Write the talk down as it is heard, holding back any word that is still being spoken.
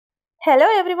Hello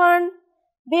everyone.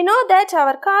 We know that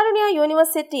our Karunya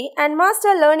University and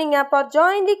Master Learning app are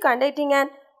jointly conducting an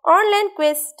online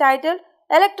quiz titled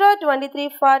Electra 23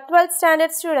 for 12th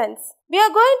standard students. We are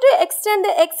going to extend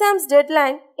the exams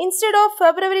deadline instead of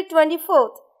February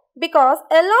 24th because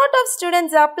a lot of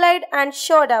students applied and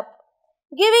showed up,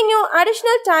 giving you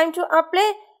additional time to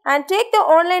apply and take the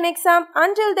online exam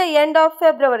until the end of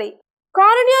February.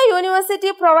 Karunya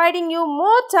University providing you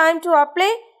more time to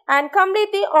apply and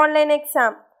complete the online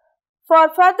exam. For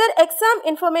further exam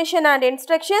information and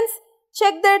instructions,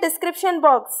 check the description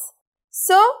box.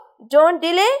 So, don't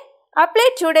delay, apply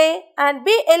today and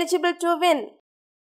be eligible to win.